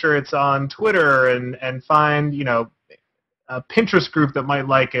on. Make sure it's on Twitter and find, a Pinterest group that might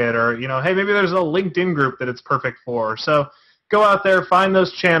like it, or, hey, maybe there's a LinkedIn group that it's perfect for. So go out there, find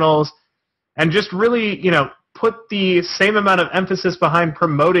those channels, and just really, put the same amount of emphasis behind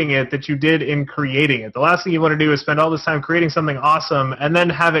promoting it that you did in creating it. The last thing you want to do is spend all this time creating something awesome and then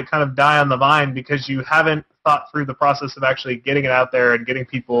have it kind of die on the vine because you haven't thought through the process of actually getting it out there and getting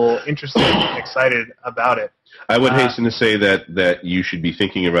people interested and excited about it. I would hasten to say that you should be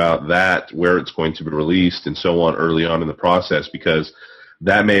thinking about that, where it's going to be released and so on early on in the process, because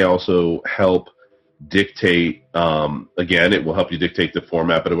that may also help dictate, again, it will help you dictate the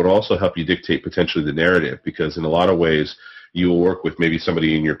format, but it would also help you dictate potentially the narrative, because in a lot of ways you will work with maybe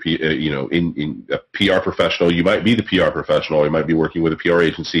somebody in your, in a PR professional. You might be the PR professional, you might be working with a PR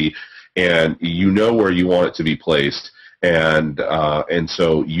agency, and you know where you want it to be placed, and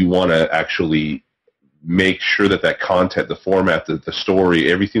so you want to actually make sure that that content, the format, the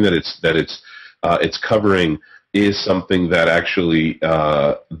story, everything that it's covering is something that actually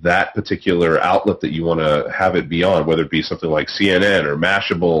that particular outlet that you want to have it be on, whether it be something like CNN or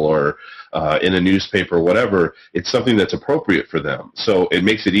Mashable or in a newspaper or whatever, it's something that's appropriate for them. So it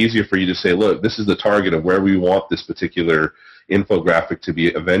makes it easier for you to say, look, this is the target of where we want this particular infographic to be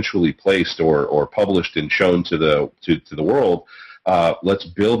eventually placed or published and shown to the world. Let's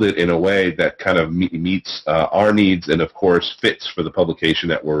build it in a way that kind of meets our needs and, of course, fits for the publication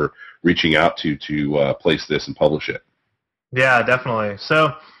that we're reaching out to place this and publish it. Yeah, definitely.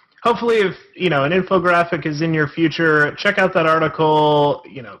 So hopefully if, an infographic is in your future, check out that article,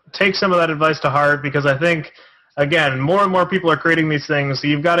 take some of that advice to heart, because I think, again, more and more people are creating these things, so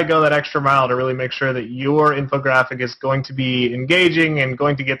you've got to go that extra mile to really make sure that your infographic is going to be engaging and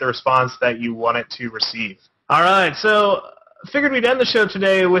going to get the response that you want it to receive. All right, so figured we'd end the show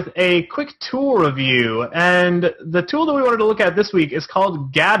today with a quick tool review, and the tool that we wanted to look at this week is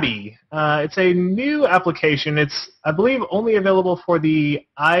called Gabby. It's a new application. It's, I believe, only available for the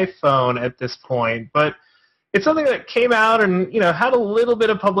iPhone at this point, but it's something that came out and had a little bit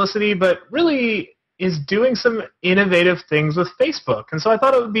of publicity, but really is doing some innovative things with Facebook. And so I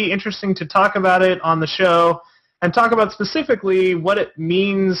thought it would be interesting to talk about it on the show and talk about specifically what it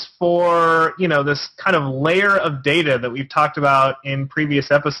means for, this kind of layer of data that we've talked about in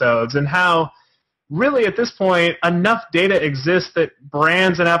previous episodes, and how really at this point enough data exists that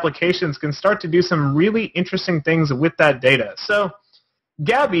brands and applications can start to do some really interesting things with that data. So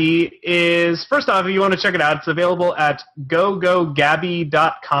Gabby is, first off, if you want to check it out, it's available at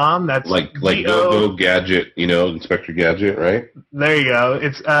gogogabby.com. That's like Go Gadget, Inspector Gadget, right? There you go.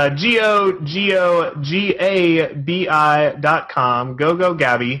 It's gogogabby.com,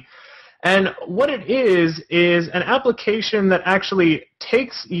 gogogabby. And what it is an application that actually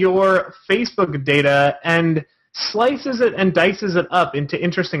takes your Facebook data and slices it and dices it up into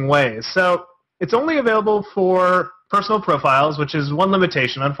interesting ways. So it's only available for personal profiles, which is one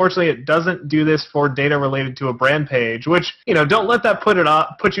limitation. Unfortunately, it doesn't do this for data related to a brand page, which, don't let that put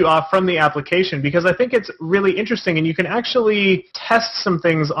you off from the application, because I think it's really interesting, and you can actually test some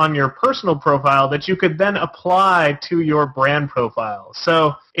things on your personal profile that you could then apply to your brand profile.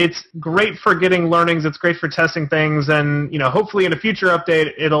 So it's great for getting learnings, it's great for testing things, and hopefully in a future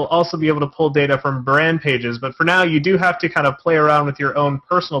update it'll also be able to pull data from brand pages. But for now, you do have to kind of play around with your own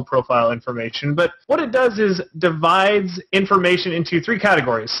personal profile information. But what it does is divides information into three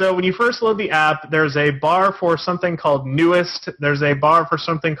categories. So when you first load the app, there's a bar for something called Newest, there's a bar for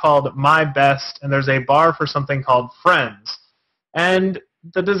something called My Best, and there's a bar for something called Friends. And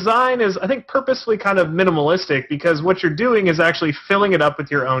the design is, I think, purposefully kind of minimalistic, because what you're doing is actually filling it up with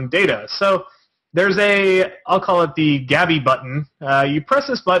your own data. So there's I'll call it the Gabby button. You press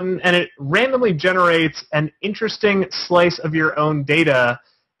this button and it randomly generates an interesting slice of your own data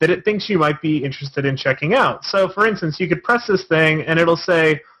that it thinks you might be interested in checking out. So for instance, you could press this thing and it'll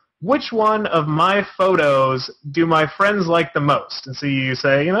say, which one of my photos do my friends like the most? And so you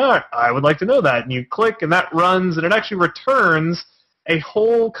say, I would like to know that. And you click and that runs, and it actually returns a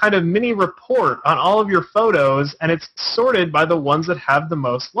whole kind of mini report on all of your photos, and it's sorted by the ones that have the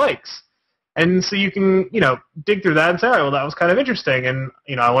most likes. And so you can, dig through that and say, all right, well, that was kind of interesting, and,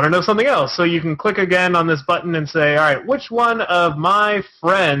 I want to know something else. So you can click again on this button and say, all right, which one of my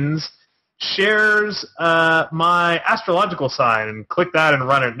friends shares my astrological sign? And click that and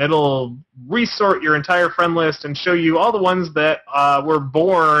run it, and it'll resort your entire friend list and show you all the ones that were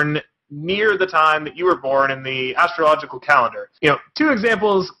born near the time that you were born in the astrological calendar. Two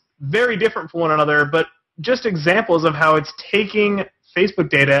examples, very different from one another, but just examples of how it's taking Facebook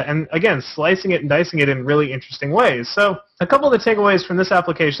data and, again, slicing it and dicing it in really interesting ways. So a couple of the takeaways from this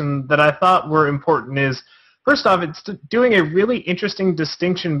application that I thought were important is, first off, it's doing a really interesting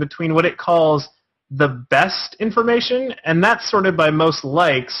distinction between what it calls the best information, and that's sorted by most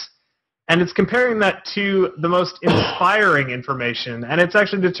likes, and it's comparing that to the most inspiring information, and it's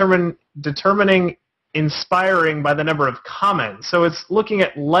actually determining inspiring by the number of comments. So it's looking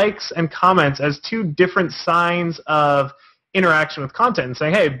at likes and comments as two different signs of interaction with content and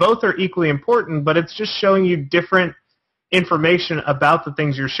saying, hey, both are equally important, but it's just showing you different information about the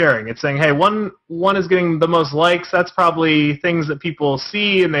things you're sharing. It's saying, hey, one is getting the most likes. That's probably things that people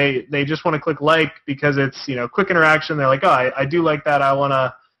see, and they just want to click like because it's quick interaction. They're like, oh, I do like that. I want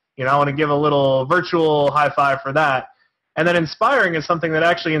to give a little virtual high five for that. And then inspiring is something that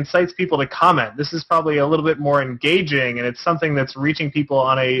actually incites people to comment. This is probably a little bit more engaging, and it's something that's reaching people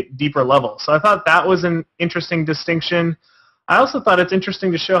on a deeper level. So I thought that was an interesting distinction. I also thought it's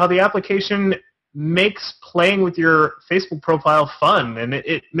interesting to show how the application makes playing with your Facebook profile fun, and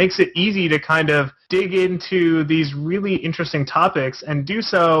it makes it easy to kind of dig into these really interesting topics and do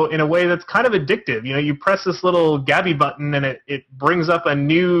so in a way that's kind of addictive. You know, you press this little Gabby button and it brings up a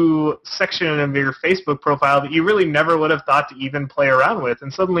new section of your Facebook profile that you really never would have thought to even play around with,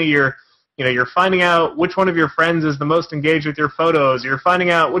 and suddenly you're finding out which one of your friends is the most engaged with your photos. You're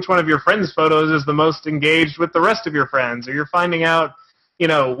finding out which one of your friends' photos is the most engaged with the rest of your friends. Or you're finding out,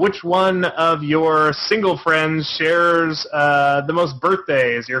 which one of your single friends shares the most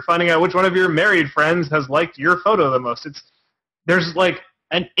birthdays. You're finding out which one of your married friends has liked your photo the most. There's like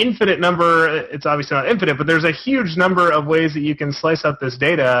an infinite number. It's obviously not infinite, but there's a huge number of ways that you can slice up this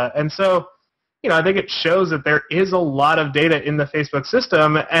data. And so, I think it shows that there is a lot of data in the Facebook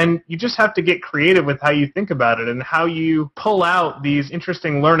system, and you just have to get creative with how you think about it and how you pull out these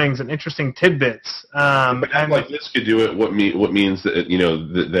interesting learnings and interesting tidbits. And like this could do it. What means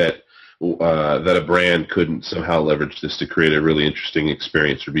that that a brand couldn't somehow leverage this to create a really interesting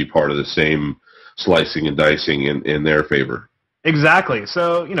experience or be part of the same slicing and dicing in their favor. Exactly.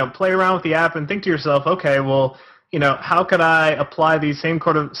 So play around with the app and think to yourself, okay, well, how could I apply these same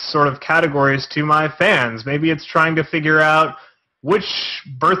sort of categories to my fans? Maybe it's trying to figure out which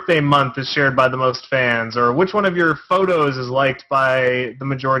birthday month is shared by the most fans, or which one of your photos is liked by the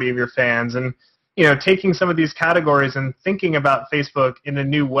majority of your fans. And, taking some of these categories and thinking about Facebook in a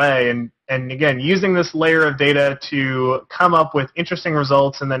new way, and again, using this layer of data to come up with interesting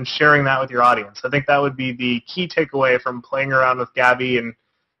results and then sharing that with your audience. I think that would be the key takeaway from playing around with Gabby and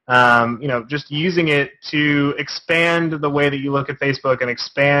just using it to expand the way that you look at Facebook and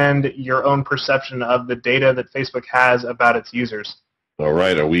expand your own perception of the data that Facebook has about its users. All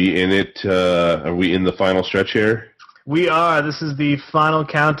right. Are we in it? Are we in the final stretch here? We are. This is the final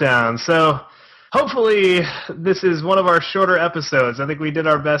countdown. So hopefully this is one of our shorter episodes. I think we did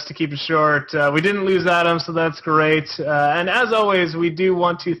our best to keep it short. We didn't lose Adam, so that's great. And as always, we do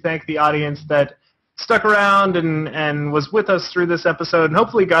want to thank the audience that stuck around and was with us through this episode and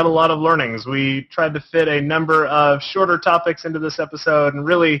hopefully got a lot of learnings. We tried to fit a number of shorter topics into this episode and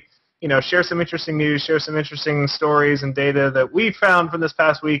really, share some interesting news, share some interesting stories and data that we found from this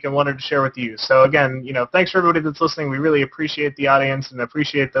past week and wanted to share with you. So again, thanks for everybody that's listening. We really appreciate the audience and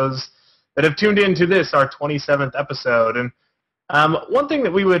appreciate those that have tuned into this, our 27th episode. And one thing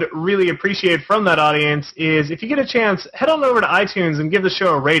that we would really appreciate from that audience is if you get a chance, head on over to iTunes and give the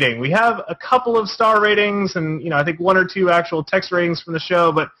show a rating. We have a couple of star ratings and, I think 1 or 2 actual text ratings from the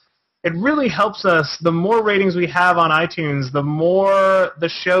show, but it really helps us. The more ratings we have on iTunes, the more the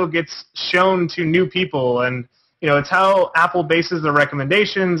show gets shown to new people. And, it's how Apple bases their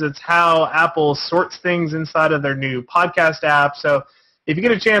recommendations. It's how Apple sorts things inside of their new podcast app. So if you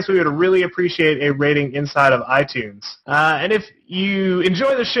get a chance, we would really appreciate a rating inside of iTunes. And if you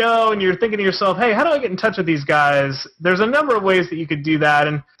enjoy the show and you're thinking to yourself, hey, how do I get in touch with these guys? There's a number of ways that you could do that,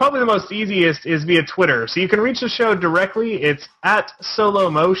 and probably the most easiest is via Twitter. So you can reach the show directly. It's at Solo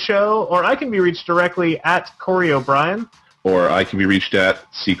Mo Show, or I can be reached directly at Corey O'Brien. Or I can be reached at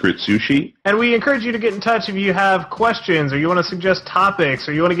Secret Sushi. And we encourage you to get in touch if you have questions or you want to suggest topics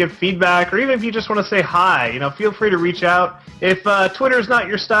or you want to give feedback or even if you just want to say hi. Feel free to reach out. If Twitter is not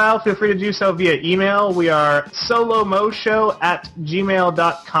your style, feel free to do so via email. We are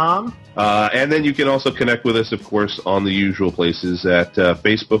solomoshow@gmail.com. And then you can also connect with us, of course, on the usual places. At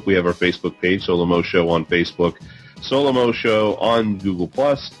Facebook, we have our Facebook page, Solo Mo Show on Facebook. Solo Mo Show on Google+,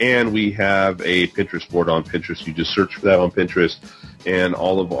 and we have a Pinterest board on Pinterest. You just search for that on Pinterest, and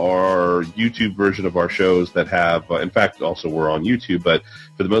all of our YouTube version of our shows that have, in fact, also we're on YouTube, but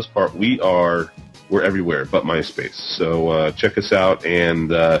for the most part, we're everywhere but MySpace. So check us out,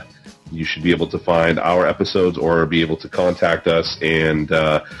 and you should be able to find our episodes or be able to contact us and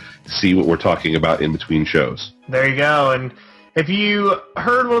see what we're talking about in between shows. There you go, and if you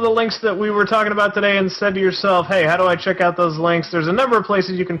heard one of the links that we were talking about today and said to yourself, hey, how do I check out those links? There's a number of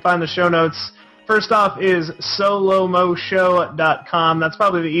places you can find the show notes. First off is solomoshow.com. That's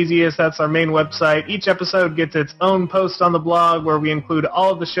probably the easiest. That's our main website. Each episode gets its own post on the blog where we include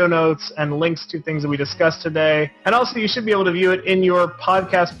all of the show notes and links to things that we discussed today. And also you should be able to view it in your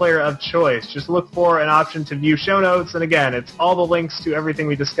podcast player of choice. Just look for an option to view show notes. And again, it's all the links to everything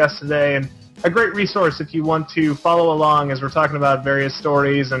we discussed today. And a great resource if you want to follow along as we're talking about various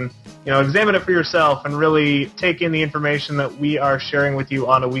stories and examine it for yourself and really take in the information that we are sharing with you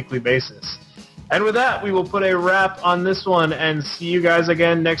on a weekly basis. And with that, we will put a wrap on this one and see you guys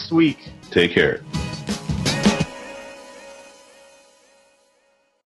again next week. Take care.